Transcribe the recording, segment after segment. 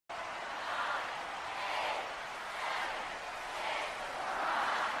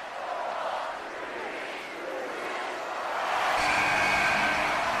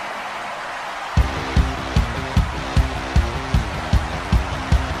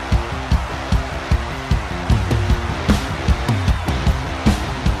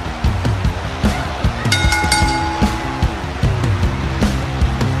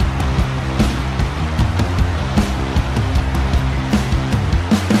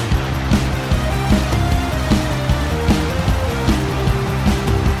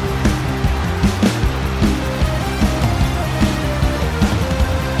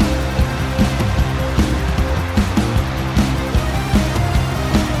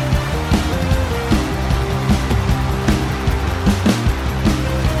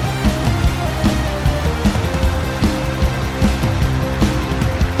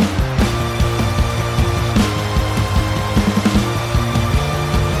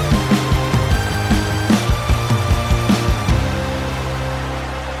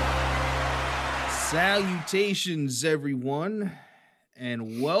Salutations, everyone,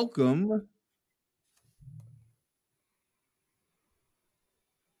 and welcome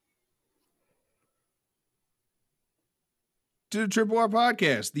to the Triple R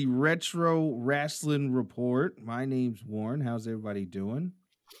Podcast, the Retro Wrestling Report. My name's Warren. How's everybody doing?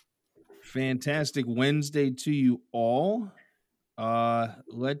 Fantastic Wednesday to you all.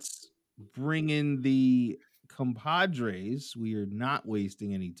 Let's bring in the compadres. We are not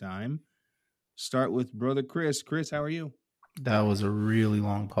wasting any time. Start with brother Chris. Chris, how are you? That was a really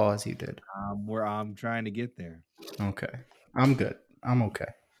long pause you did. I'm trying to get there. Okay. I'm good. I'm okay.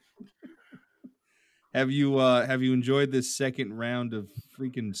 Have you enjoyed this second round of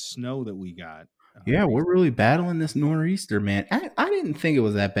freaking snow that we got? Yeah, we're really battling this nor'easter, man. I didn't think it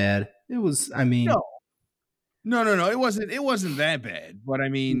was that bad. It was, I mean, No. It wasn't that bad. But I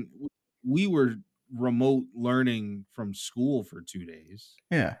mean, we were remote learning from school for 2 days.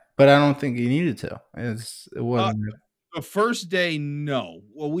 Yeah, but I don't think you needed to. It wasn't. The first day, no.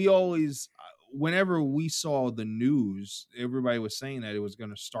 Well, we always, whenever we saw the news, everybody was saying that it was going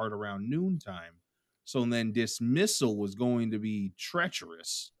to start around noontime. So then dismissal was going to be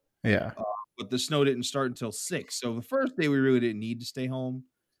treacherous. Yeah. But the snow didn't start until 6. So the first day we really didn't need to stay home.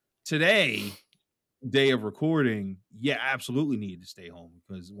 Today, day of recording, yeah, absolutely need to stay home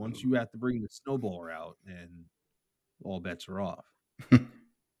because once you have to bring the snowblower out, then all bets are off.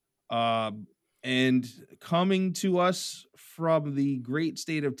 And coming to us from the great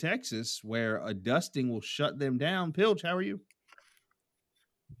state of Texas, where a dusting will shut them down. Pilch, how are you?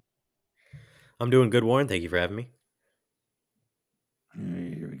 I'm doing good, Warren. Thank you for having me.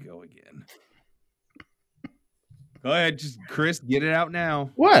 Here we go again. Go ahead, just Chris, get it out now.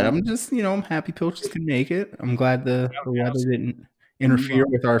 What? I'm just, I'm happy Pilches can make it. I'm glad the weather didn't interfere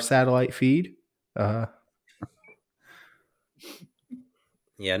with our satellite feed.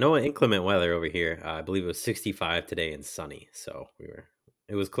 Yeah, no inclement weather over here. I believe it was 65 today and sunny, so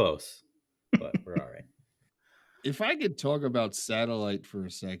it was close, but we're all right. If I could talk about satellite for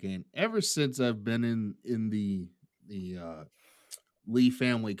a second, ever since I've been in the Lee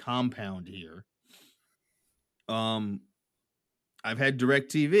family compound here, I've had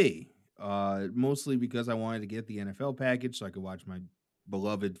DirecTV, mostly because I wanted to get the NFL package so I could watch my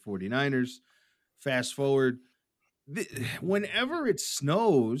beloved 49ers. Fast forward, whenever it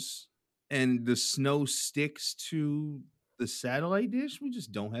snows and the snow sticks to the satellite dish, we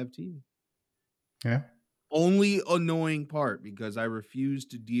just don't have TV. Yeah. Only annoying part, because I refuse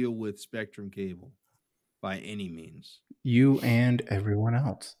to deal with Spectrum cable by any means. You and everyone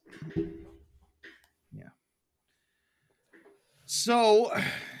else. Yeah. So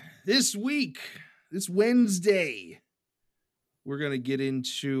this week, this Wednesday, we're going to get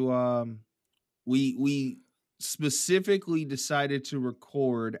into we specifically decided to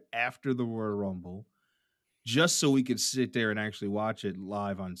record after the Royal Rumble just so we could sit there and actually watch it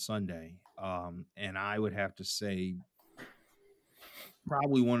live on Sunday. And I would have to say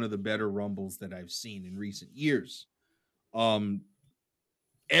probably one of the better Rumbles that I've seen in recent years.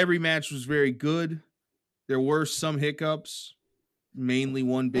 Every match was very good. There were some hiccups, mainly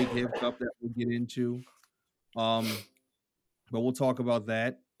one big hiccup that we'll get into. But we'll talk about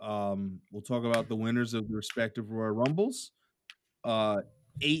that. We'll talk about the winners of the respective Royal Rumbles.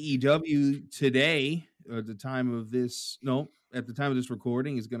 AEW today, at the time of this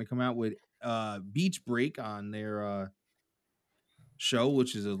recording, is going to come out with Beach Break on their show,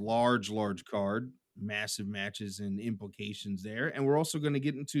 which is a large card, massive matches and implications there. And we're also going to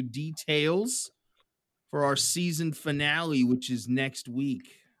get into details for our season finale, which is next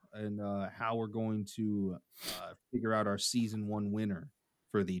week, and how we're going to figure out our season 1 winner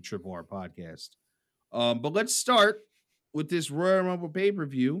for the Triple R podcast. But let's start with this Royal Rumble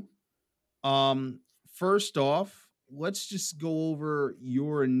pay-per-view. First off, let's just go over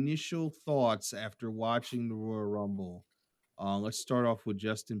your initial thoughts after watching the Royal Rumble. Let's start off with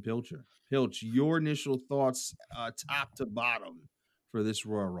Justin Pilcher. Pilch, your initial thoughts, top to bottom, for this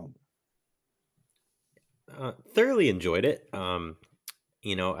Royal Rumble. Thoroughly enjoyed it. I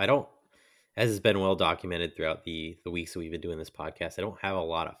don't, as has been well documented throughout the weeks that we've been doing this podcast, I don't have a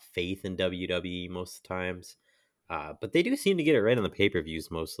lot of faith in WWE most of the times. But they do seem to get it right on the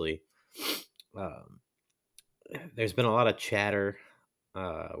pay-per-views mostly. There's been a lot of chatter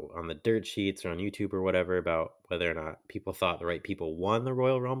on the dirt sheets or on YouTube or whatever about whether or not people thought the right people won the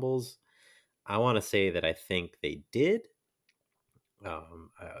Royal Rumbles. I want to say that I think they did.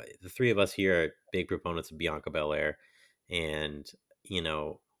 The three of us here are big proponents of Bianca Belair, and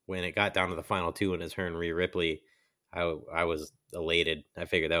when it got down to the final two and it's her and Rhea Ripley, I was elated. I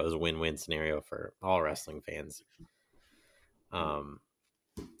figured that was a win-win scenario for all wrestling fans.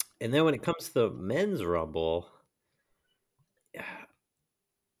 And then when it comes to the men's Rumble,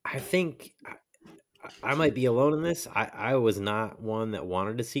 I think I might be alone in this. I was not one that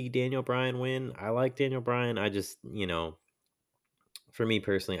wanted to see Daniel Bryan win. I like Daniel Bryan. I just, for me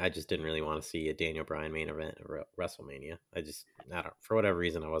personally, I just didn't really want to see a Daniel Bryan main event at WrestleMania. I don't, for whatever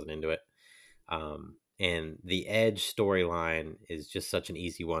reason, I wasn't into it. And the Edge storyline is just such an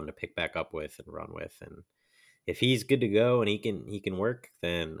easy one to pick back up with and run with. And if he's good to go and he can work,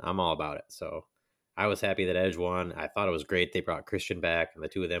 then I'm all about it. So I was happy that Edge won. I thought it was great they brought Christian back and the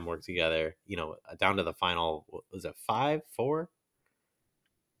two of them worked together. Down to the final, was it 5-4?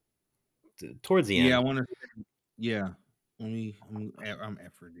 Towards the end. Yeah, I want to. Yeah, I'm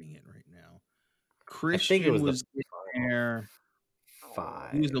efforting it right now. Christian was there.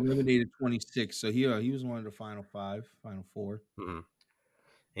 5. He was eliminated 26, so he was one of the final 5, final 4. Mm-hmm.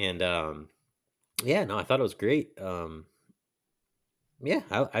 And I thought it was great. Yeah,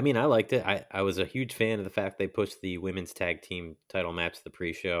 I mean, I liked it. I was a huge fan of the fact they pushed the women's tag team title match to the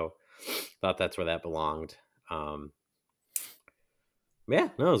pre-show. Thought that's where that belonged. Yeah, no,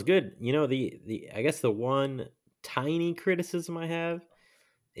 it was good. I guess the one tiny criticism I have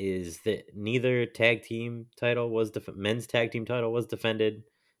is that neither tag team title was men's tag team title was defended,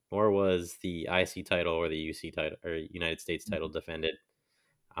 nor was the IC title or the UC title or United States title defended.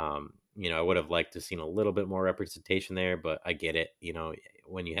 I would have liked to have seen a little bit more representation there, but I get it.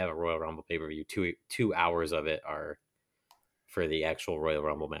 When you have a Royal Rumble pay-per-view, 2 hours of it are for the actual Royal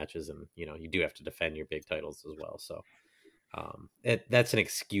Rumble matches, and you do have to defend your big titles as well. So that's an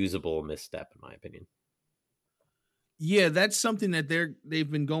excusable misstep in my opinion. Yeah, that's something that they've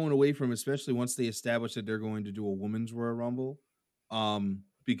been going away from, especially once they establish that they're going to do a women's Royal Rumble,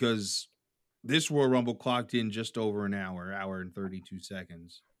 because this Royal Rumble clocked in just over an hour and 32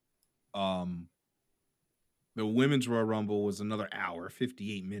 seconds. The women's Royal Rumble was another hour,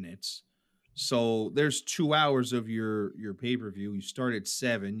 58 minutes. So there's 2 hours of your pay-per-view. You start at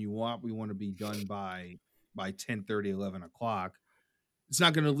 7. We want to be done by 10:30, 11 o'clock. It's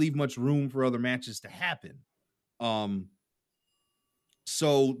not going to leave much room for other matches to happen.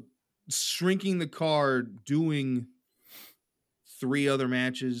 So shrinking the card, doing 3 other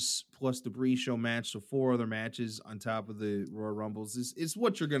matches plus the pre-show match, so 4 other matches on top of the Royal Rumbles is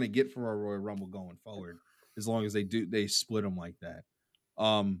what you're going to get for a Royal Rumble going forward, as long as they split them like that.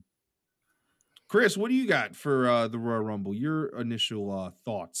 Chris, what do you got for the Royal Rumble? Your initial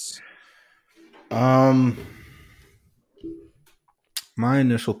thoughts? My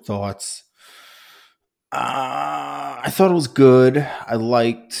initial thoughts. I thought it was good. I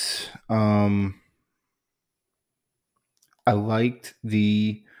liked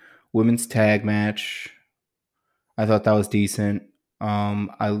the women's tag match. I thought that was decent.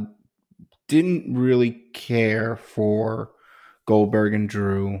 I didn't really care for Goldberg and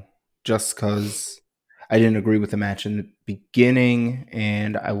Drew just because I didn't agree with the match in the beginning,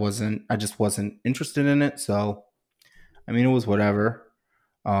 and I just wasn't interested in it. So, I mean, it was whatever.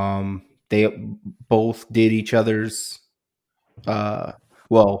 They both did each other's. Drew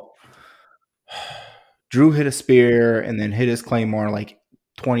hit a spear and then hit his Claymore like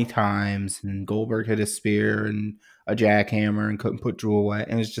 20 times, and Goldberg hit a spear and a jackhammer and couldn't put Drew away.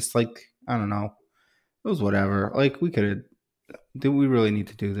 And it's just like, I don't know. It was whatever. Like, do we really need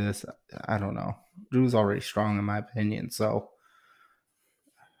to do this? I don't know. Drew's already strong in my opinion, so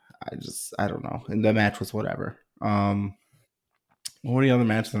I don't know. And the match was whatever. What were the other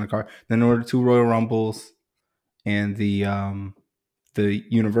matches on the card? Then there were 2 Royal Rumbles and the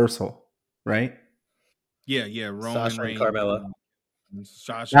Universal, right? Yeah. Roman Sasha Reigns, and Carmella.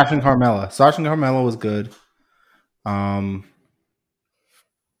 Sasha and Carmella. Sasha and Carmella was good. And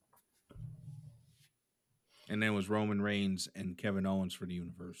then it was Roman Reigns and Kevin Owens for the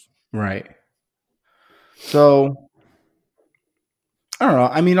Universal. Right. So, I don't know.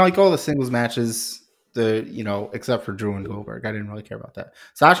 I mean, like all the singles matches, except for Drew and Goldberg, I didn't really care about that.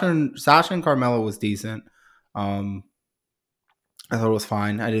 Sasha and Carmella was decent. I thought it was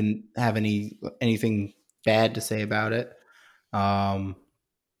fine. I didn't have anything bad to say about it. And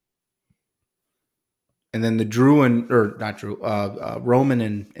then the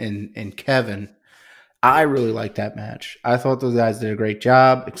Roman and Kevin, I really liked that match. I thought those guys did a great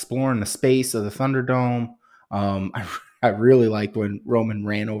job exploring the space of the Thunderdome. I really liked when Roman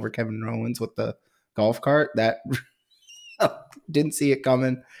ran over Kevin Owens with the golf cart. That didn't see it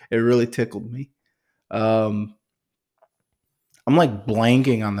coming. It really tickled me. I'm like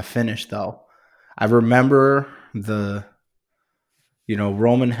blanking on the finish though. I remember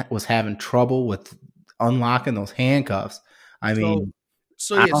Roman was having trouble with unlocking those handcuffs. I mean,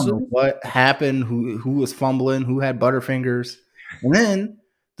 I don't know what happened, who was fumbling, who had butterfingers. And then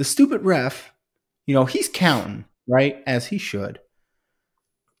the stupid ref, he's counting, right? As he should.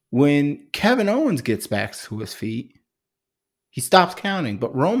 When Kevin Owens gets back to his feet, he stops counting,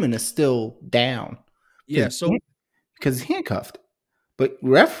 but Roman is still down. Yeah, so because he's handcuffed. But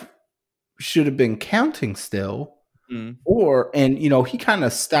ref should have been counting still. And he kind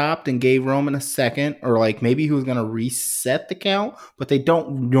of stopped and gave Roman a second, or like maybe he was going to reset the count, but they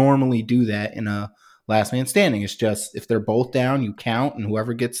don't normally do that in a last man standing. It's just if they're both down, you count, and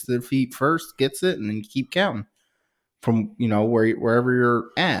whoever gets to their feet first gets it, and then you keep counting from wherever you're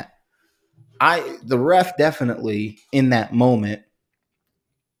at. The ref definitely in that moment,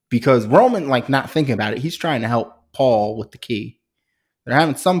 because Roman, like, not thinking about it, he's trying to help Paul with the key. They're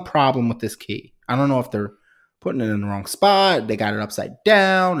having some problem with this key. I don't know if they're putting it in the wrong spot. They got it upside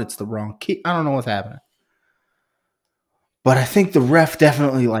down. It's the wrong key. I don't know what's happening. But I think the ref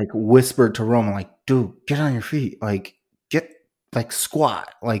definitely like whispered to Roman, like, dude, get on your feet. Like, get, like,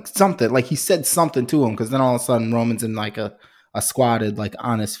 squat. Like, something. Like, he said something to him, because then all of a sudden Roman's in like a squatted, like,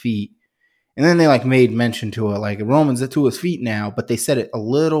 on his feet. And then they like made mention to it, like, Roman's to his feet now, but they said it a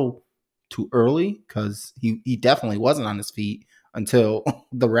little too early, because he definitely wasn't on his feet until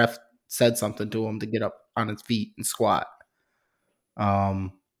the ref said something to him to get up on his feet and squat.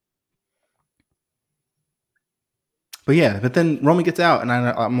 But yeah, but then Roman gets out, and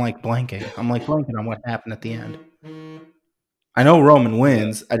I'm like blanking. I'm like blanking on what happened at the end. I know Roman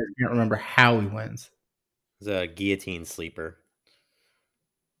wins. I just can't remember how he wins. It's a guillotine sleeper.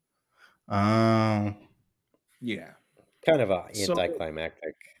 Oh. Yeah. Kind of a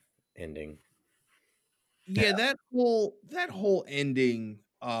anticlimactic ending. Yeah, that whole ending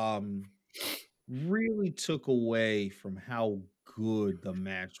really took away from how good the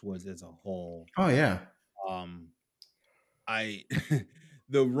match was as a whole. Oh yeah. I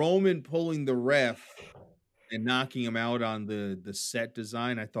the Roman pulling the ref and knocking him out on the set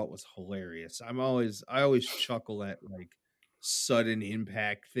design, I thought was hilarious. I always chuckle at like sudden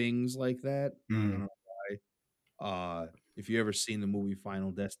impact things like that. I don't know why. If you ever seen the movie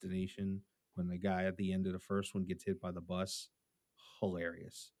Final Destination, when the guy at the end of the first one gets hit by the bus,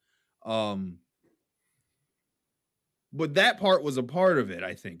 hilarious. But that part was a part of it,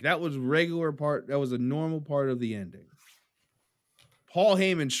 I think. That was regular part. That was a normal part of the ending. Paul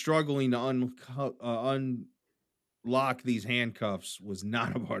Heyman struggling to unlock these handcuffs was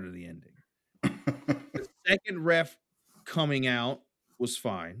not a part of the ending. The second ref coming out was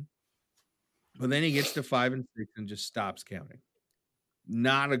fine. But then he gets to 5 and 6 and just stops counting.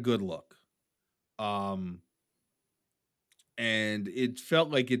 Not a good look. And it felt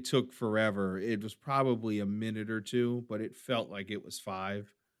like it took forever. It was probably a minute or two, but it felt like it was 5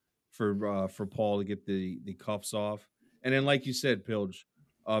 for Paul to get the cuffs off. And then, like you said, Pilge,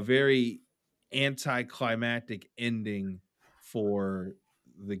 a very anticlimactic ending for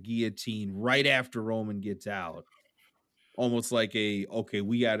the guillotine right after Roman gets out. Almost like okay,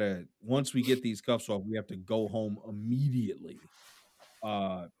 we gotta, once we get these cuffs off, we have to go home immediately,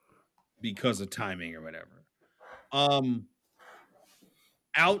 because of timing or whatever.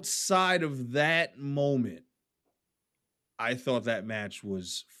 Outside of that moment, I thought that match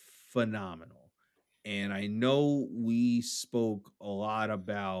was phenomenal. And I know we spoke a lot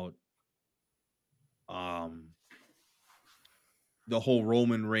about the whole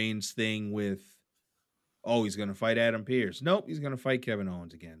Roman Reigns thing with, oh, he's gonna fight Adam Pearce. Nope, he's gonna fight Kevin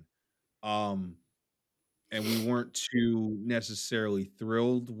Owens again. And we weren't too necessarily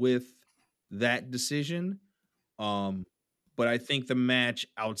thrilled with that decision. But I think the match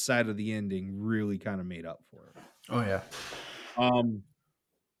outside of the ending really kind of made up for it. Oh yeah.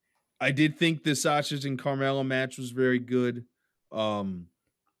 I did think the Sasha and Carmella match was very good. The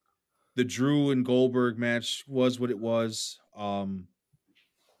Drew and Goldberg match was what it was.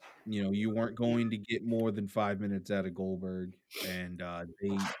 You weren't going to get more than 5 minutes out of Goldberg, and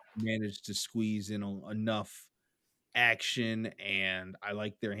they managed to squeeze in enough action, and I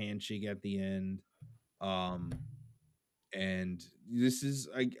like their handshake at the end. And this is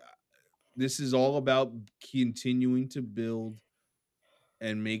all about continuing to build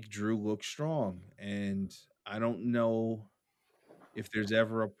and make Drew look strong. And I don't know if there's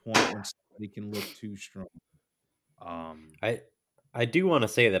ever a point when somebody can look too strong. I do want to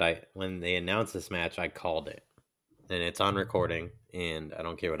say that when they announced this match, I called it, and it's on recording, and I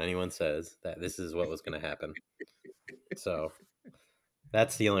don't care what anyone says, that this is what was going to happen. So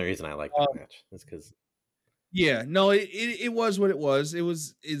that's the only reason I like that match. Is because yeah, no, it was what it was. It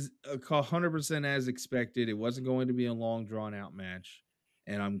was 100% as expected. It wasn't going to be a long drawn out match,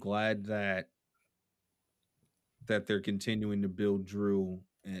 and I'm glad that they're continuing to build Drew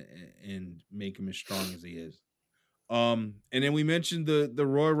and make him as strong as he is. And then we mentioned the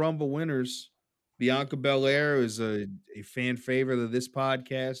Royal Rumble winners. Bianca Belair is a fan favorite of this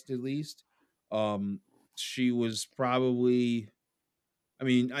podcast, at least. She was probably, I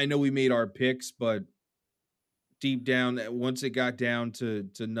mean, I know we made our picks, but deep down, once it got down to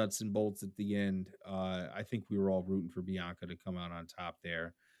nuts and bolts at the end, I think we were all rooting for Bianca to come out on top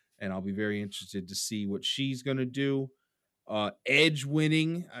there. And I'll be very interested to see what she's gonna do. Edge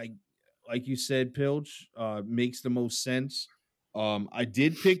winning, I like you said, Pilch, makes the most sense. I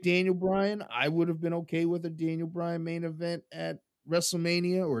did pick Daniel Bryan. I would have been okay with a Daniel Bryan main event at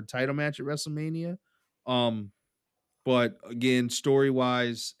WrestleMania or a title match at WrestleMania. But again, story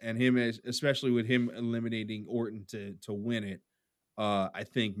wise, and him especially with him eliminating Orton to win it, I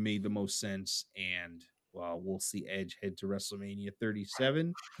think made the most sense. And well, we'll see Edge head to WrestleMania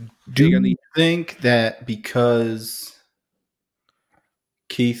 37. Do you think that because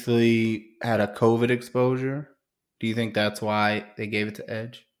Keith Lee had a COVID exposure, do you think that's why they gave it to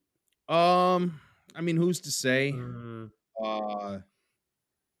Edge? I mean, who's to say?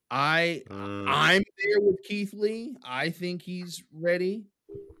 I'm there with Keith Lee. I think he's ready.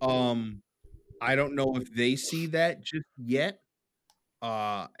 I don't know if they see that just yet.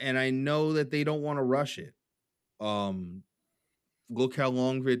 And I know that they don't want to rush it. Look how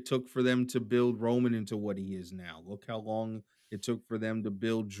long it took for them to build Roman into what he is now. Look how long it took for them to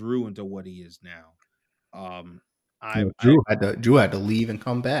build Drew into what he is now. Drew had to leave and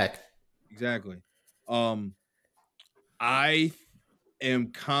come back. Exactly. I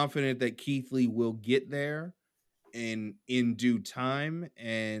am confident that Keith Lee will get there in due time,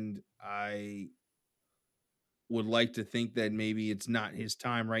 and I would like to think that maybe it's not his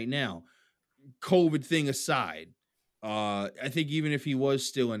time right now. COVID thing aside, I think even if he was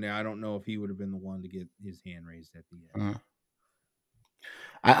still in there, I don't know if he would have been the one to get his hand raised at the end.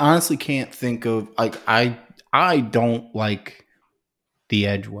 I honestly can't think of I don't like the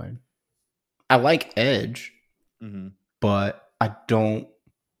Edge win. I like Edge, but I don't.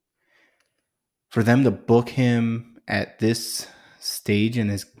 For them to book him at this stage in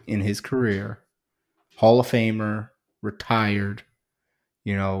his career, Hall of Famer, retired,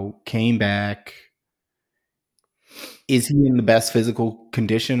 came back. Is he in the best physical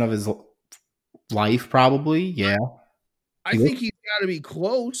condition of his life? Probably, yeah. I think he's got to be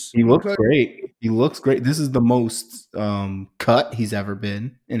close. He looks great. He looks great. This is the most cut he's ever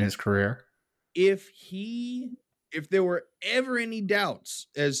been in his career. If there were ever any doubts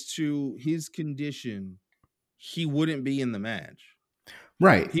as to his condition, he wouldn't be in the match.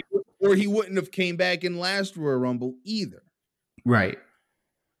 Right. He wouldn't have came back in last Royal Rumble either. Right.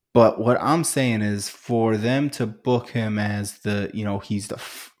 But what I'm saying is for them to book him as he's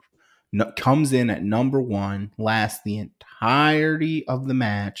comes in at number 1, lasts the entirety of the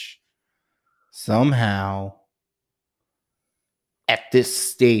match, somehow at this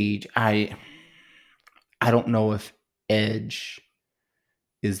stage, I don't know if Edge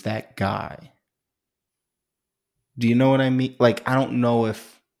is that guy. Do you know what I mean? Like, I don't know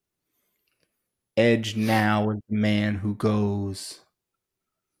if Edge now is the man who goes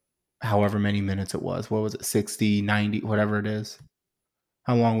however many minutes it was. What was it? 60, 90, whatever it is.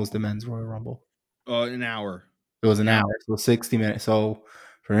 How long was the men's Royal Rumble? An hour. It was an hour. So 60 minutes. So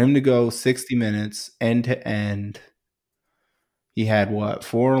for him to go 60 minutes end to end, he had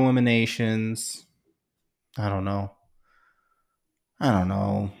 4 eliminations? I don't know.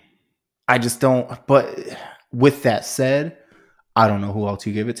 I just don't. But with that said, I don't know who else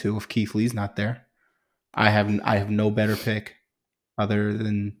you give it to if Keith Lee's not there. I have no better pick other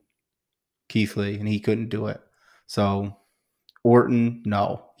than Keith Lee, and he couldn't do it. So Orton,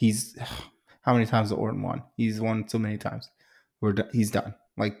 no. How many times has Orton won? He's won so many times. He's done.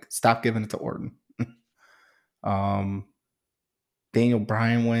 Like, stop giving it to Orton. Daniel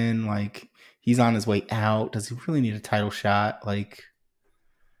Bryan win, like, he's on his way out. Does he really need a title shot? Like,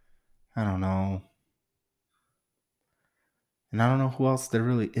 I don't know. And I don't know who else there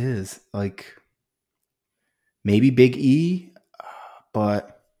really is. Like, maybe Big E,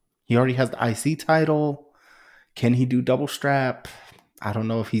 but he already has the IC title. Can he do double strap? I don't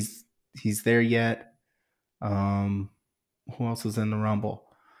know if he's there yet. Who else is in the Rumble?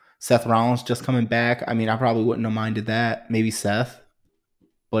 Seth Rollins just coming back. I mean, I probably wouldn't have minded that. Maybe Seth.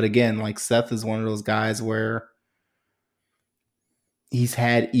 But again, like, Seth is one of those guys where he's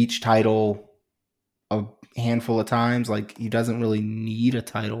had each title a handful of times. Like, he doesn't really need a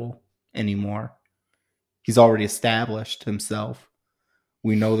title anymore. He's already established himself.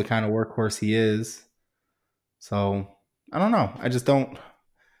 We know the kind of workhorse he is. So, I don't know. I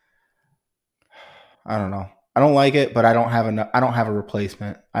don't know. I don't like it, but I don't have a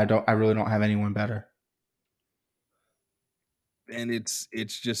replacement. I really don't have anyone better. and it's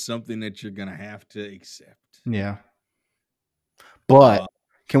just something that you're gonna have to accept. Yeah. But Uh,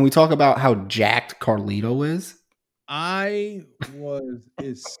 can we talk about how jacked Carlito is? I was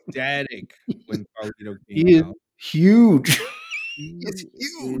ecstatic when Carlito came He is out. huge. He's He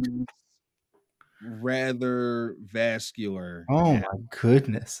huge. is rather vascular, Oh now. my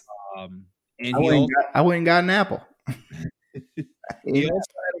goodness. And I he went also and got an apple. he also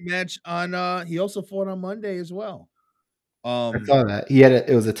had a match on. He also fought on Monday as well. I saw that.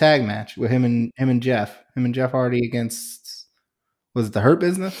 It was a tag match with him and Jeff. Him and Jeff Hardy against, was it the Hurt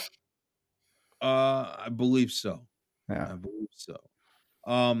Business? I believe so. Yeah. I believe so.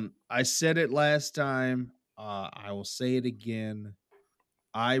 I said it last time. I will say it again.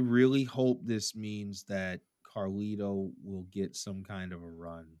 I really hope this means that Carlito will get some kind of a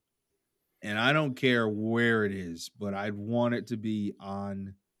run. And I don't care where it is, but I'd want it to be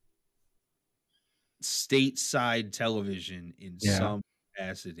on stateside television in some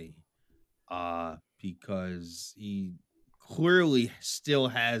capacity. Because he clearly still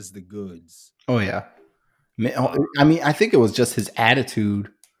has the goods. Oh yeah. I mean, I think it was just his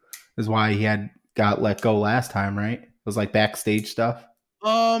attitude is why he got let go last time, right? It was like backstage stuff.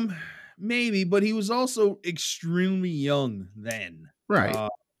 Maybe, but he was also extremely young then. Right.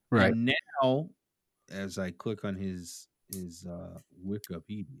 Right. And now, as I click on his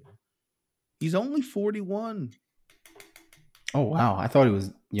Wikipedia, he's only 41. Oh wow, I thought he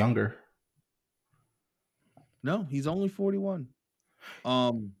was younger. No, he's only 41.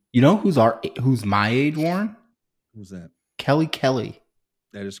 You know who's my age, Warren? Who's that? Kelly.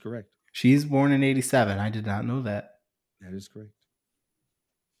 That is correct. She's born in 87. I did not know that. That is correct.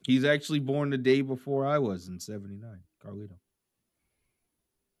 He's actually born the day before I was in 79, Carlito.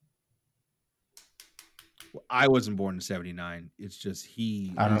 Well, I wasn't born in 79. It's just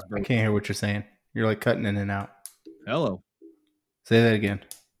I can't hear what you're saying. You're like cutting in and out. Hello. Say that again.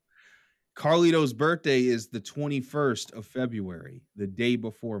 Carlito's birthday is the 21st of February, the day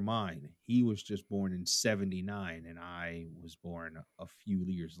before mine. He was just born in 79, and I was born a few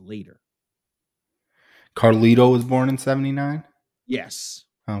years later. Carlito was born in 79? Yes.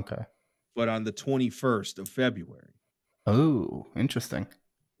 Okay. But on the 21st of February. Oh, interesting.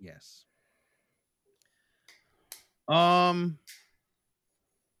 Yes.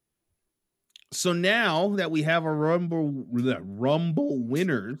 So now that we have our Rumble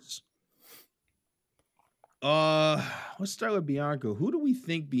winners, let's start with Bianca. Who do we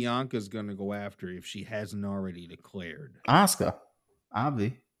think Bianca's gonna go after if she hasn't already declared? Asuka,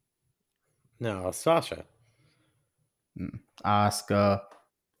 Avi. No, Sasha. Asuka.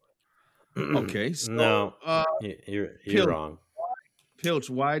 Okay, so no, you're wrong. Pilch,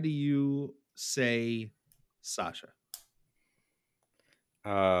 why do you say Sasha?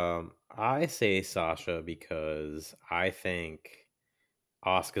 I say Sasha because I think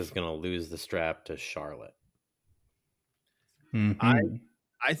Asuka's gonna lose the strap to Charlotte. Mm-hmm.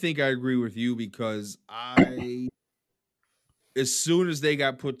 I think I agree with you because as soon as they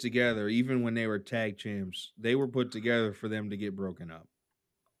got put together, even when they were tag champs, they were put together for them to get broken up.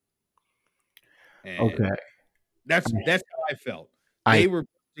 And okay. That's how I felt. They were put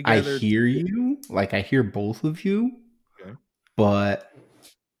together. I hear you. Like, I hear both of you. Okay. But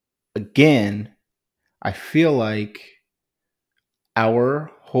again, I feel like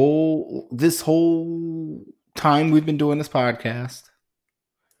this whole time we've been doing this podcast,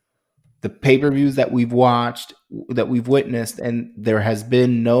 the pay-per-views that we've watched, that we've witnessed, and there has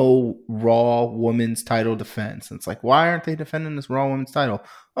been no Raw Women's title defense. And it's like, why aren't they defending this Raw Women's title?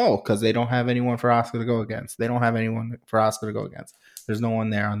 Oh, because they don't have anyone for Asuka to go against. They don't have anyone for Asuka to go against. There's no one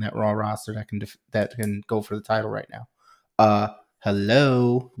there on that Raw roster that can go for the title right now.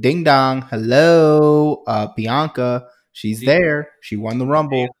 Hello, ding dong. Hello, Bianca. She's there. She won the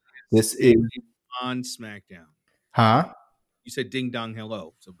Rumble. This is on SmackDown. Huh? You said ding dong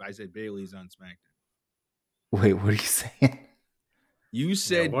hello. So I said Bailey's on SmackDown. Wait, what are you saying? You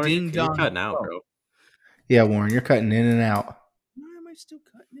said Warren, ding dong. You're cutting out, bro. Yeah, Warren, you're cutting in and out. Why am I still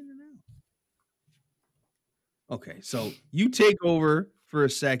cutting in and out? Okay, so you take over for a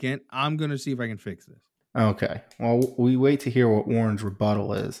second. I'm gonna see if I can fix this. Okay. Well, we wait to hear what Warren's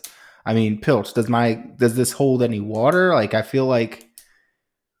rebuttal is. I mean, Pilch, does this hold any water? Like, I feel like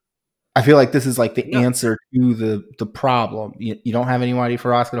this is like the answer to the problem. You don't have anybody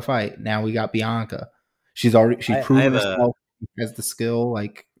for Asuka to fight. Now we got Bianca. She's proven herself as the skill.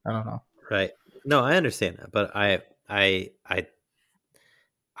 Like, I don't know. Right. No, I understand that, but I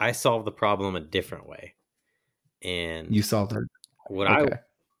solved the problem a different way. And you solved it. What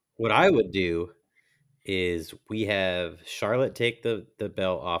I would do is we have Charlotte take the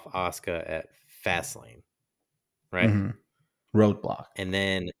belt off Asuka at Fastlane. Right? Mm-hmm. Roadblock. And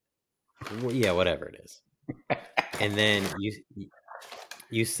then, yeah, whatever it is. And then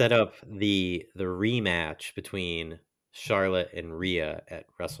you set up the rematch between Charlotte and Rhea at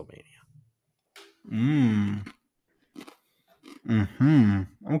WrestleMania.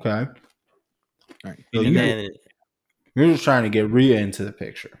 Okay. All right. So And then you're just trying to get Rhea into the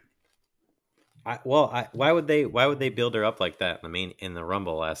picture. Why would they build her up like that in the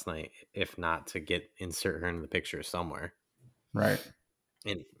Rumble last night if not to insert her in the picture somewhere? Right.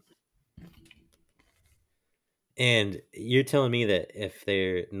 And you're telling me that if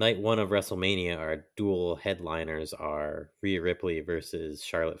their night one of WrestleMania are dual headliners are Rhea Ripley versus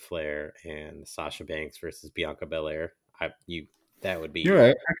Charlotte Flair and Sasha Banks versus Bianca Belair, that would be You're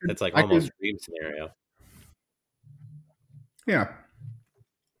right. that's like almost a dream scenario. Yeah.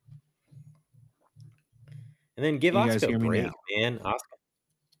 And then give Asuka a break, man. Asuka.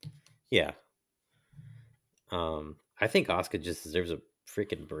 Yeah. I think Asuka just deserves a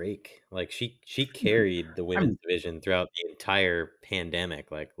freaking break. Like she carried the women's division throughout the entire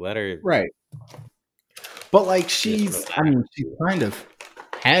pandemic. Like let her right. But like she kind of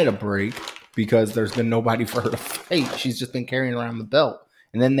had a break because there's been nobody for her to fight. She's just been carrying around the belt.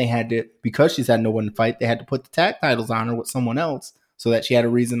 And then they had to, because she's had no one to fight, they had to put the tag titles on her with someone else so that she had a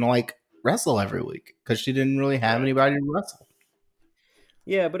reason to like wrestle every week because she didn't really have anybody to wrestle.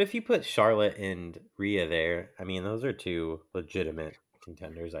 Yeah, but if you put Charlotte and Rhea there, I mean, those are two legitimate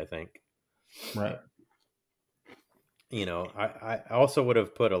contenders, I think. Right. You know, I also would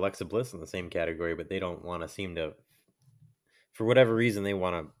have put Alexa Bliss in the same category, but they don't want to seem to, for whatever reason, they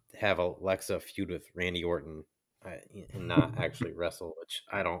want to have Alexa feud with Randy Orton and not actually wrestle, which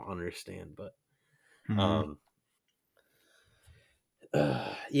I don't understand. But,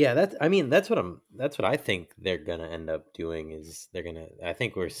 yeah, that's what I think they're gonna end up doing is I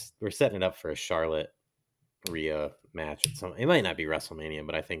think we're setting it up for a Charlotte Rhea match at it might not be WrestleMania,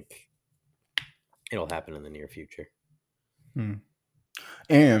 but I think it'll happen in the near future.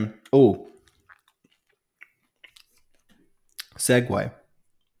 And segue.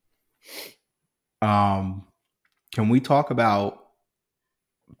 Can we talk about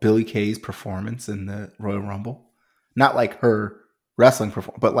Billie Kay's performance in the Royal Rumble? Not like her wrestling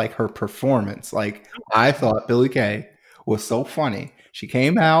performance, but like her performance. Like I thought Billie Kay was so funny. She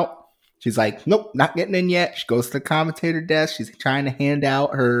came out. She's like, nope, not getting in yet. She goes to the commentator desk. She's trying to hand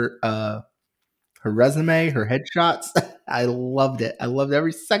out her resume, her headshots. I loved it. I loved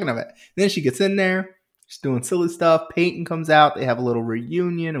every second of it. And then she gets in there. She's doing silly stuff. Peyton comes out. They have a little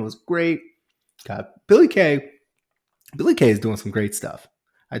reunion. It was great. God, Billie Kay is doing some great stuff.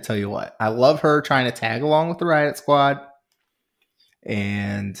 I tell you what. I love her trying to tag along with the Riot Squad.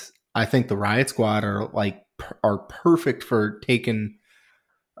 And I think the Riot Squad are perfect for taking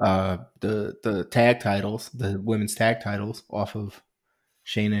the tag titles, the women's tag titles off of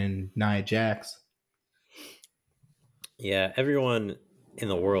Shayna and Nia Jax. Yeah, everyone in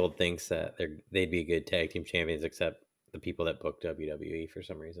the world thinks that they'd be good tag team champions, except the people that book WWE for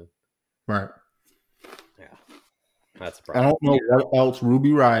some reason. Right. Yeah, that's a problem. I don't know what else Ruby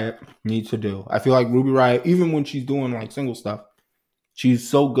Riott needs to do. I feel like Ruby Riott, even when she's doing like single stuff, she's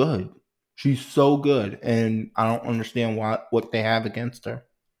so good. She's so good, and I don't understand what they have against her.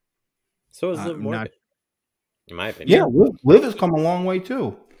 So is Liv Morgan, in my opinion. Yeah, Liv has come a long way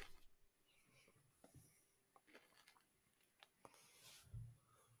too.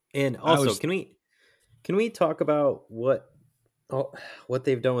 And also, can we talk about what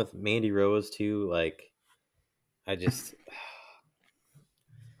they've done with Mandy Rose too? Like, it's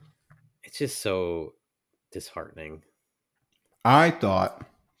just so disheartening. I thought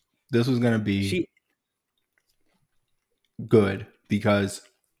this was going to be good because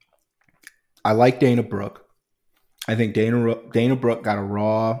I like Dana Brooke. I think Dana Brooke got a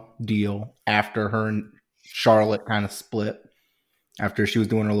raw deal after her and Charlotte kind of split. After she was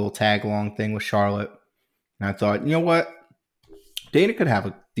doing her little tag along thing with Charlotte. And I thought, you know what? Dana could have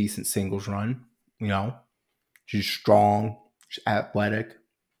a decent singles run. You know, she's strong, she's athletic.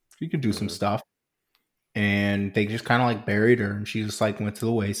 She could do some stuff. And they just kind of like buried her and she just like went to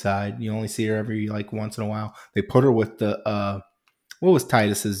the wayside. You only see her every like once in a while. They put her with the, what was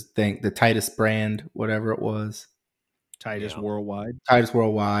Titus's thing? The Titus brand, whatever it was. Titus Worldwide. Titus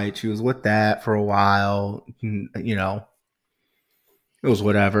Worldwide. She was with that for a while. You know, it was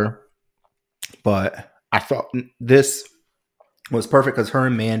whatever. But I thought this was perfect because her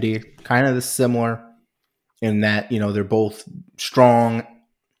and Mandy kind of similar in that, you know, they're both strong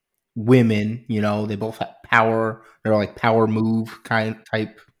women. You know, they both have power. They're like power move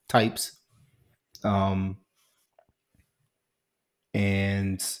types.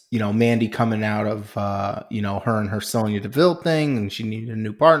 And, Mandy coming out of, her and her Sonya Deville thing, and she needed a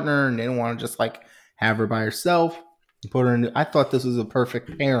new partner, and they didn't want to just like have her by herself and put her in. I thought this was a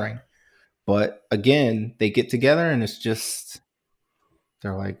perfect pairing. But again, they get together and it's just,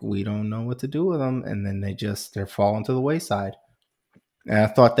 they're like, we don't know what to do with them. And then they're falling to the wayside. And I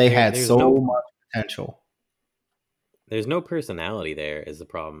thought they had there's so much potential. There's no personality there is the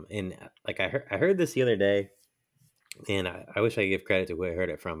problem. And like I heard this the other day, and I wish I could give credit to who I heard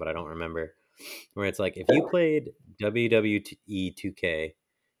it from, but I don't remember. Where it's like if you played WWE 2K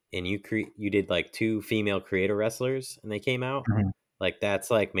and you did like 2 female creator wrestlers and they came out, like that's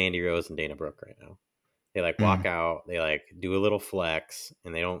like Mandy Rose and Dana Brooke right now. They like walk out, they like do a little flex,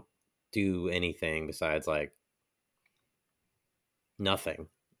 and they don't do anything besides like nothing.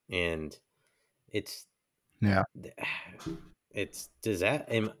 And it's it's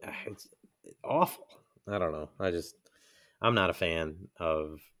awful. I don't know. I'm not a fan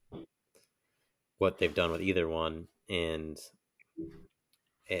of what they've done with either one, and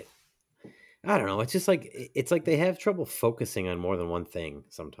I don't know. It's just like they have trouble focusing on more than one thing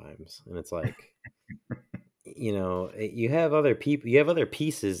sometimes, and it's like you have other people, you have other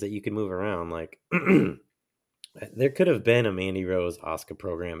pieces that you can move around. Like there could have been a Mandy Rose Asuka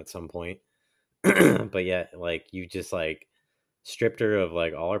program at some point, but yet like you just like stripped her of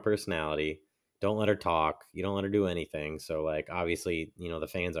like all her personality. Don't let her talk. You don't let her do anything. So like obviously, the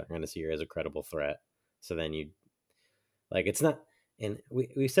fans aren't going to see her as a credible threat. So then it's not, and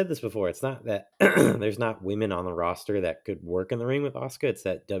we've said this before. It's not that there's not women on the roster that could work in the ring with Asuka. It's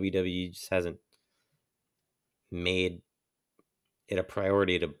that WWE just hasn't made it a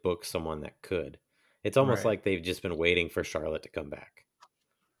priority to book someone that could. It's almost like they've just been waiting for Charlotte to come back.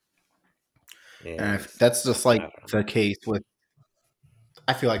 And that's just like the case with,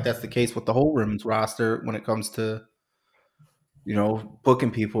 I feel like that's the case with the whole women's roster when it comes to,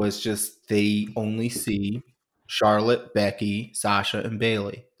 booking people. It's just they only see Charlotte, Becky, Sasha, and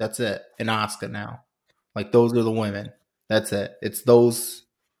Bailey. That's it. And Asuka now. Like those are the women. That's it. It's those,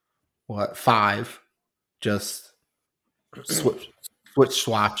 5 just switch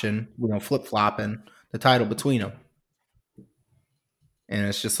swatching, flip flopping the title between them. And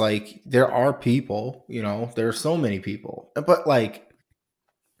it's just like there are people, there are so many people, but like,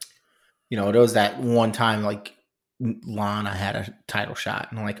 there was that one time like Lana had a title shot,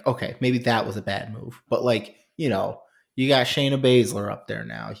 and I'm like, okay, maybe that was a bad move, but like, you got Shayna Baszler up there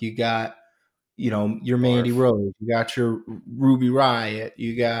now, you got, your Mandy Rose, you got your Ruby Riott,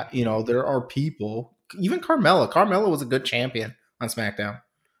 you got, there are people, even Carmella. Carmella was a good champion on SmackDown.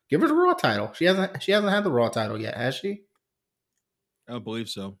 Give her the Raw title. She hasn't had the Raw title yet, has she? I don't believe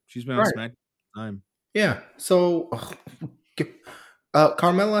so. She's been on SmackDown time. Yeah. So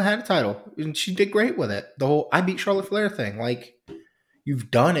Carmella had a title and she did great with it. The whole I beat Charlotte Flair thing. Like,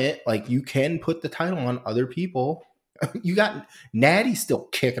 you've done it. Like, you can put the title on other people. You got Natty still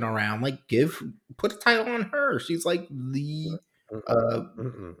kicking around. Like, put a title on her. She's like the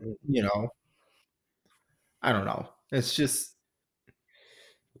I don't know. It's just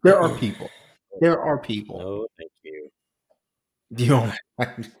there are people. There are people. No, thank you.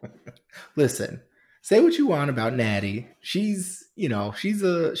 Listen, say what you want about Natty. She's a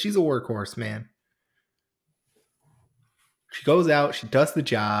workhorse, man. She goes out, she does the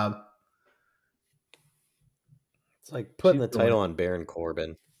job. It's like putting the title on Baron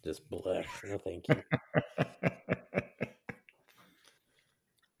Corbin. Just blech. No, thank you.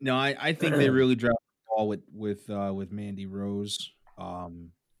 No, I think they really dropped the ball with Mandy Rose.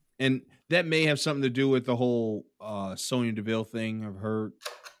 And that may have something to do with the whole Sonya Deville thing of her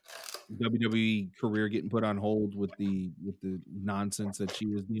WWE career getting put on hold with the nonsense that she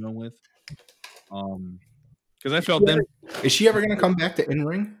was dealing with. Because I felt is she ever going to come back to in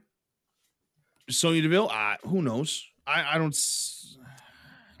ring? Sonya Deville, who knows? I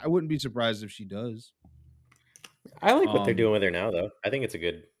wouldn't be surprised if she does. I like what they're doing with her now, though. I think it's a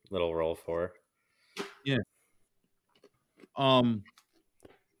good little role for her. Yeah.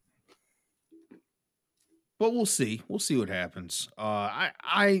 But we'll see. We'll see what happens.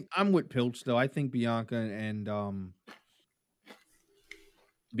 I'm with Pilch though. I think Bianca and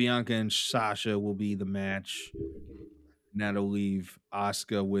Sasha will be the match. And that'll leave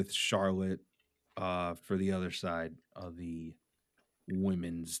Asuka with Charlotte for the other side of the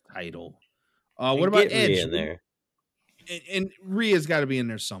women's title. What about Edge? Rhea in there? And Rhea's got to be in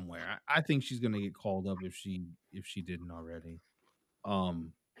there somewhere. I think she's going to get called up if she didn't already.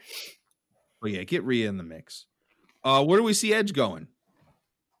 But yeah, get Rhea in the mix. Where do we see Edge going?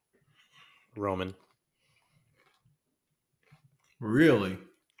 Roman. Really?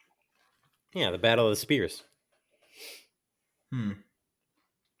 Yeah, the Battle of the Spears.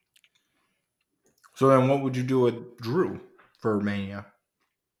 So then what would you do with Drew for Mania?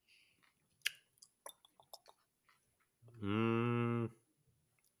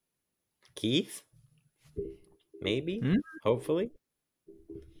 Keith? Maybe? Hopefully?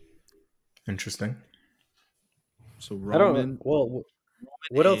 Interesting. So I don't know. Roman, Well,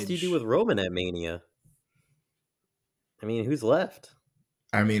 what else do you do Edge. with Roman at Mania? I mean, who's left?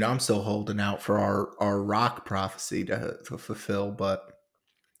 I mean, I'm still holding out for our Rock prophecy to fulfill, but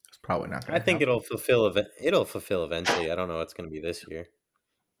it's probably not going I to think happen. it'll fulfill eventually. I don't know what's going to be this year.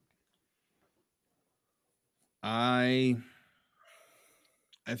 I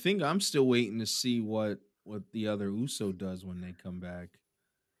think I'm still waiting to see what the other Uso does when they come back.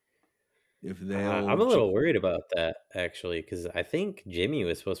 If they'll, I'm a little worried about that actually, because I think Jimmy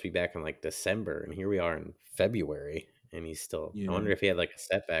was supposed to be back in like December, and here we are in February, and he's still. I wonder if he had like a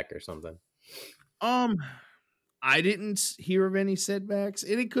setback or something. I didn't hear of any setbacks,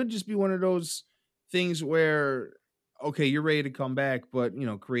 and it could just be one of those things where, okay, you're ready to come back, but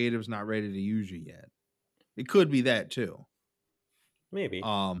creative's not ready to use you yet. It could be that too. Maybe.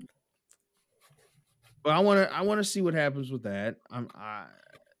 But I want to see what happens with that.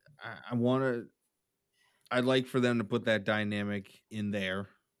 I'd like for them to put that dynamic in there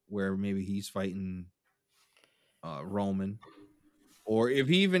where maybe he's fighting Roman, or if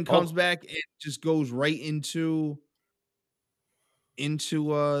he even comes back, it just goes right into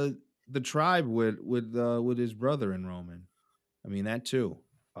the tribe with his brother and Roman. I mean that too.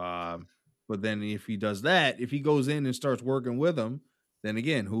 But then if he does that, if he goes in and starts working with him, then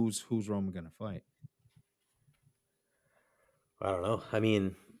again, who's Roman gonna fight? I don't know. I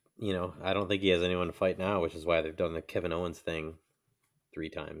mean, I don't think he has anyone to fight now, which is why they've done the Kevin Owens thing 3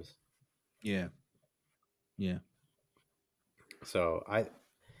 times. Yeah. So I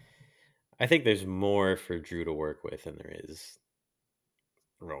think there's more for Drew to work with than there is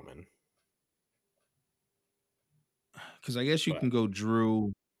Roman. Because I guess you can go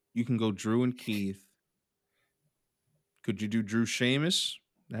Drew. You can go Drew and Keith. Could you do Drew Sheamus?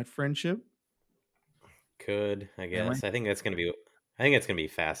 That friendship? Could, I guess. I think that's gonna be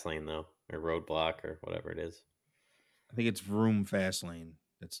Fastlane though, or Roadblock, or whatever it is. I think it's Vroom Fastlane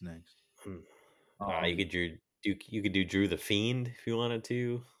that's next. You could do Drew the Fiend if you wanted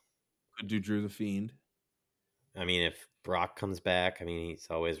to. Could do Drew the Fiend. I mean, if Brock comes back, I mean he's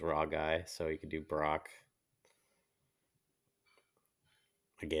always Raw guy, so you could do Brock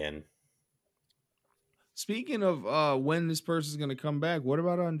again. Speaking of when this person's going to come back, what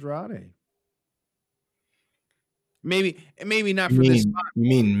about Andrade? Maybe not for this spot. You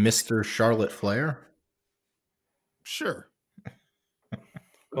mean Mr. Charlotte Flair? Sure.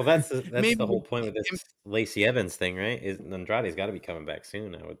 Well, that's the whole point with this Lacey Evans thing, right? Is Andrade's got to be coming back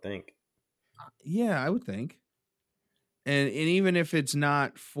soon, I would think. Yeah, I would think. And even if it's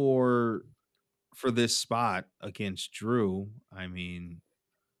not for this spot against Drew, I mean,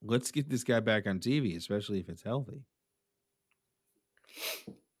 let's get this guy back on TV, especially if it's healthy.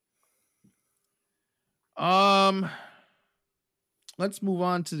 Let's move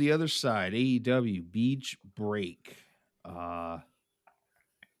on to the other side. AEW Beach Break.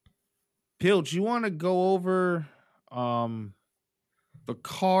 Pilch, you want to go over the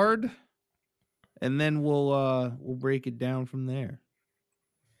card, and then we'll break it down from there.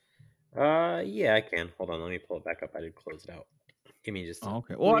 Yeah, I can. Hold on, let me pull it back up. I did close it out. Give me just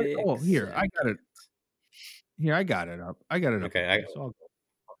okay. Well, here I got it. Here I got it up. Okay, I got it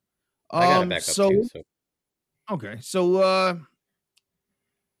back up too. So okay, so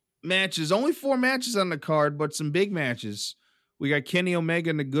matches. Only 4 matches on the card, but some big matches. We got Kenny Omega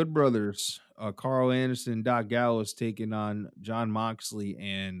and the Good Brothers. Carl Anderson and Doc Gallows taking on Jon Moxley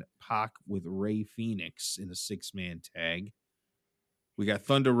and Pac with Rey Fenix in a 6-man tag. We got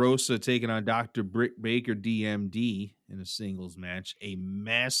Thunder Rosa taking on Dr. Britt Baker DMD in a singles match. A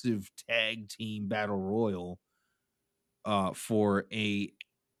massive tag team battle royal for a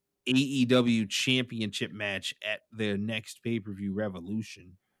AEW championship match at their next pay-per-view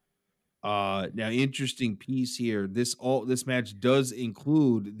Revolution. Now, interesting piece here. This match does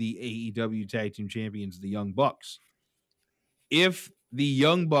include the AEW Tag Team Champions, the Young Bucks. If the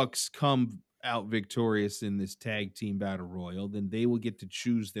Young Bucks come out victorious in this tag team battle royal, then they will get to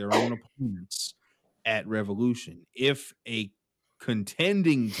choose their own opponents at Revolution. If a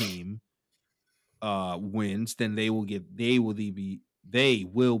contending team wins, then they will be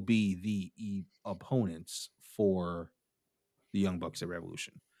the opponents for the Young Bucks at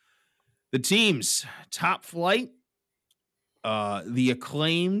Revolution. The teams: Top Flight, the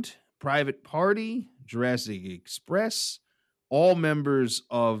Acclaimed, Private Party, Jurassic Express, all members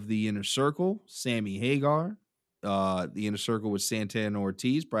of the Inner Circle, Sammy Hagar, the Inner Circle with Santana and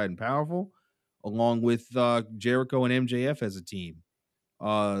Ortiz, Pride and Powerful, along with Jericho and MJF as a team.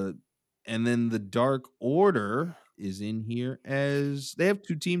 And then the Dark Order is in here as they have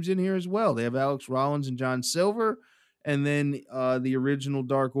two teams in here as well. They have Alex Rollins and John Silver, and then the original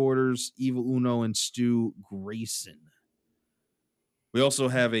Dark Orders, Evil Uno and Stu Grayson. We also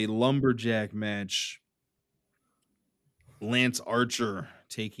have a lumberjack match. Lance Archer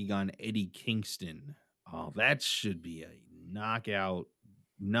taking on Eddie Kingston. Oh, that should be a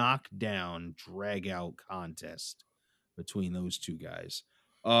knockdown, drag out contest between those two guys.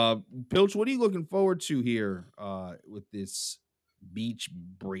 Pilch, what are you looking forward to here with this Beach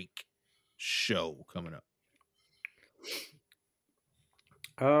Break show coming up?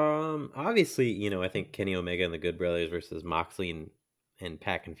 Obviously, I think Kenny Omega and the Good Brothers versus Moxley and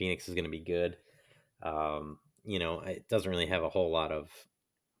Pac and Phoenix is going to be good. It doesn't really have a whole lot of.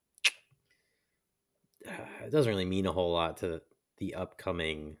 It doesn't really mean a whole lot to the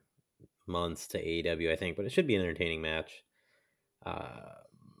upcoming months to AEW, I think, but it should be an entertaining match.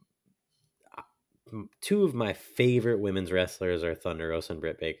 Two of my favorite women's wrestlers are Thunder Rosa and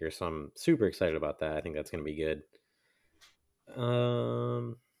Britt Baker, so I'm super excited about that. I think that's going to be good.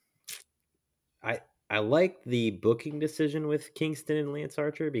 I like the booking decision with Kingston and Lance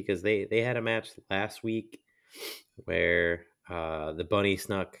Archer because they had a match last week where the Bunny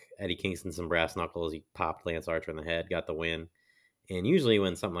snuck Eddie Kingston some brass knuckles. He popped Lance Archer in the head, got the win. And usually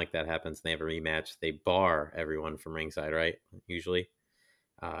when something like that happens and they have a rematch, they bar everyone from ringside, right? Usually.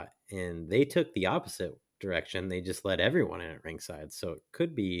 And they took the opposite direction. They just let everyone in at ringside. So it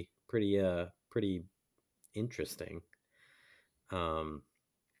could be pretty interesting.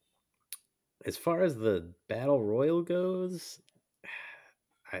 As far as the Battle Royal goes,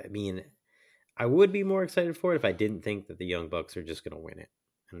 I mean, I would be more excited for it if I didn't think that the Young Bucks are just going to win it.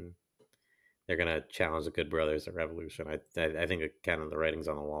 And they're going to challenge the Good Brothers at Revolution. I think kind of the writing's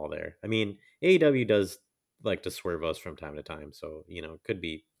on the wall there. I mean, AEW does like to swerve us from time to time, so it could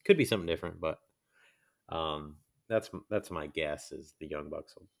be something different. But that's my guess is the Young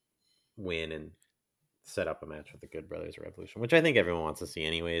Bucks will win and set up a match with the Good Brothers at Revolution, which I think everyone wants to see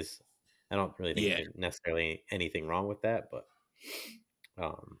anyways. I don't really think there's necessarily anything wrong with that, but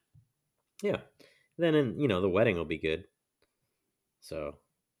yeah. Then the wedding will be good. So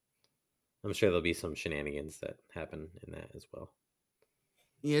I'm sure there'll be some shenanigans that happen in that as well.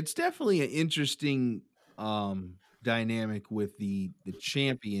 Yeah, it's definitely an interesting dynamic with the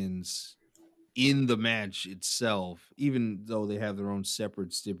champions in the match itself, even though they have their own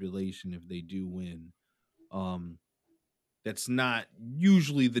separate stipulation if they do win. That's not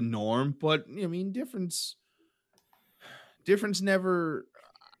usually the norm, but I mean, difference never,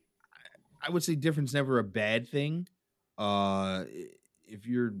 I would say difference never a bad thing. If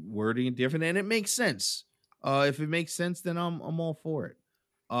you're wording it different and it makes sense. If it makes sense, then I'm all for it.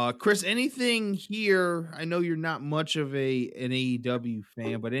 Chris, anything here? I know you're not much of an AEW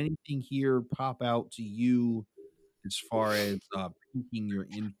fan, but anything here pop out to you as far as piquing your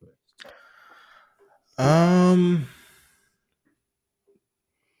interest?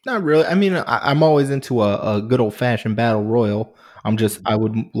 Not really. I mean, I'm always into a good old fashioned battle royal. I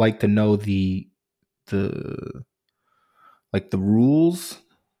would like to know the rules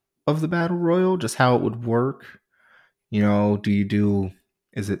of the battle royal, just how it would work.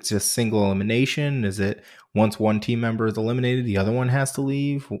 Is it just single elimination? Is it once one team member is eliminated, the other one has to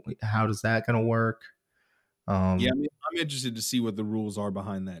leave? How does that going to work? Yeah, I mean, I'm interested to see what the rules are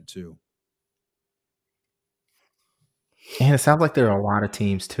behind that too. And it sounds like there are a lot of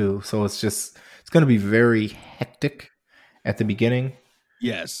teams too, so it's going to be very hectic at the beginning.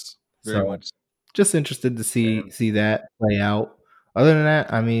 Yes, very much. Just interested to see that play out. Other than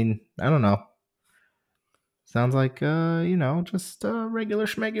that, I mean, I don't know. Sounds like just a regular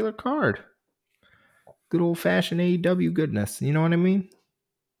schmegular card. Good old fashioned AEW goodness. You know what I mean?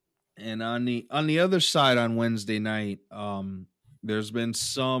 And on the other side on Wednesday night, there's been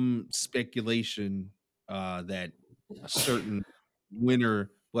some speculation that a certain winner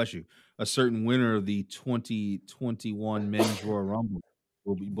of the 2021 Men's Royal Rumble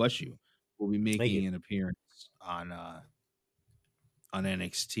will be making an appearance on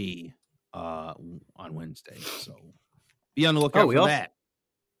NXT on Wednesday. So be on the lookout for that.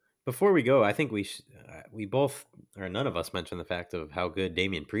 Before we go, I think we both, or none of us, mentioned the fact of how good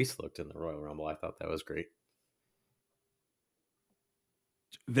Damian Priest looked in the Royal Rumble. I thought that was great.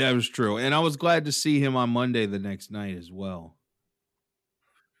 That was true. And I was glad to see him on Monday the next night as well.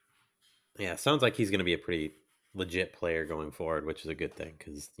 Yeah, sounds like he's going to be a pretty legit player going forward, which is a good thing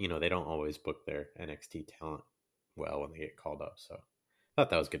because, they don't always book their NXT talent well when they get called up. So I thought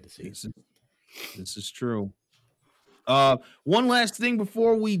that was good to see. This is true. One last thing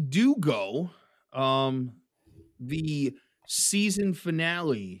before we do go. The season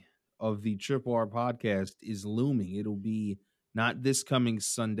finale of the Triple R podcast is looming. It'll be not this coming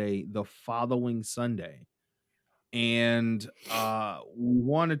Sunday, the following Sunday. And we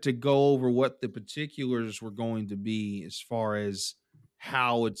wanted to go over what the particulars were going to be as far as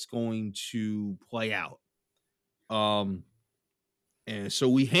how it's going to play out. And so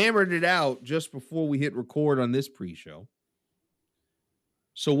we hammered it out just before we hit record on this pre-show.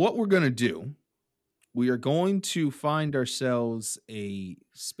 So what we're going to do, we are going to find ourselves a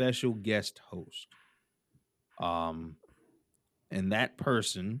special guest host. And that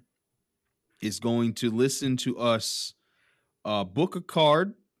person is going to listen to us book a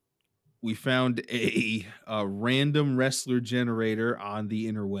card. We found a random wrestler generator on the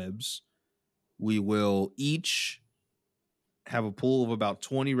interwebs. We will each have a pool of about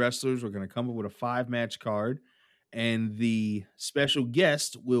 20 wrestlers. We're going to come up with a 5-match card, and the special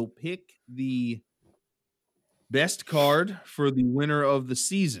guest will pick the best card for the winner of the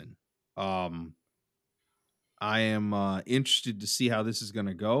season. I am interested to see how this is going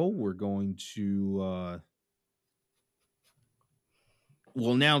to go. We're going to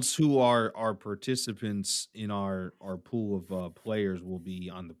we'll announce who our participants in our pool of players will be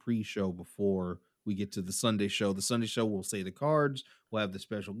on the pre-show before we get to the Sunday show. The Sunday show will say the cards. We'll have the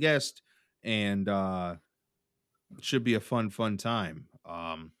special guest, and it should be a fun time.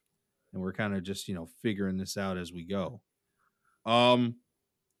 And we're kind of just figuring this out as we go.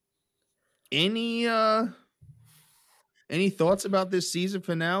 Any thoughts about this season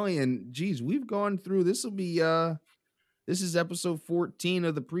finale? And geez, we've gone through, this is episode 14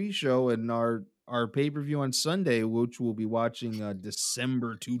 of the pre-show, and our pay-per-view on Sunday, which we'll be watching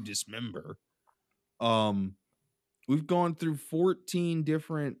December to Dismember. We've gone through 14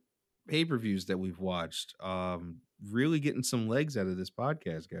 different pay-per-views that we've watched. Really getting some legs out of this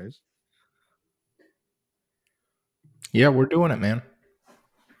podcast, guys. Yeah, we're doing it, man.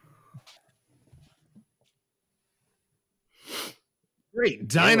 Great.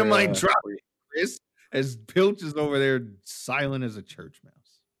 Dynamite drop, Chris, as Pilch is over there silent as a church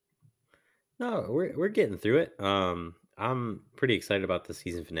mouse. No, we're getting through it. I'm pretty excited about the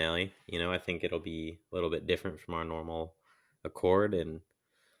season finale. I think it'll be a little bit different from our normal Accord, and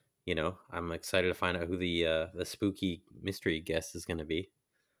I'm excited to find out who the spooky mystery guest is going to be.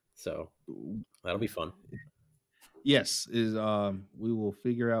 So that'll be fun. Yes, we will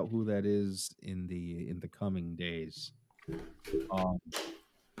figure out who that is in the coming days.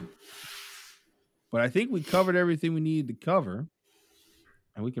 But I think we covered everything we needed to cover,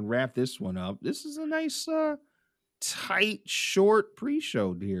 and we can wrap this one up. This is a nice, tight, short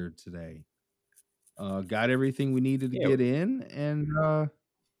pre-show here today. Got everything we needed to get in, and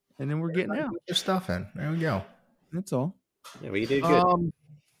then we're getting out. Put your stuff in. There we go. That's all. Yeah, we did good.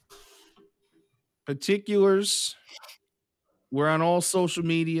 Particulars. We're on all social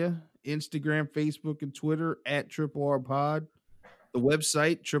media: Instagram, Facebook, and Twitter at Triple R Pod. The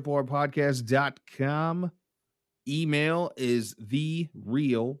website, triplerpodcast.com. Email is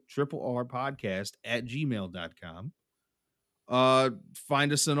therealtriplerpodcast@gmail.com.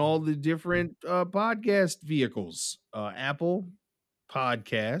 Find us on all the different podcast vehicles: Apple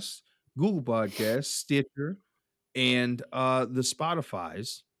Podcasts, Google Podcasts, Stitcher, and the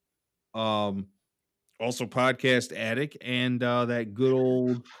Spotify's. Also Podcast Addict, and that good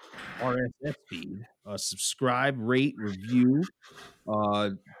old RSS feed. Subscribe, rate, review.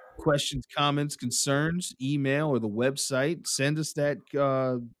 Questions, comments, concerns, email or the website. Send us that.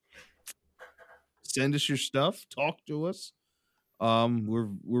 Send us your stuff. Talk to us.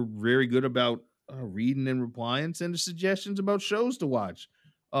 We're very good about reading and replying. Send us suggestions about shows to watch,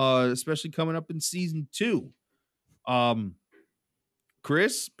 especially coming up in season 2.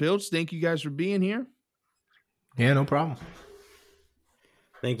 Chris, Pilch, thank you guys for being here. Yeah, no problem.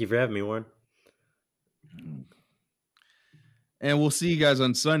 Thank you for having me, Warren. And we'll see you guys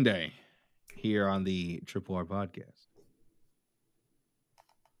on Sunday here on the Triple R Podcast.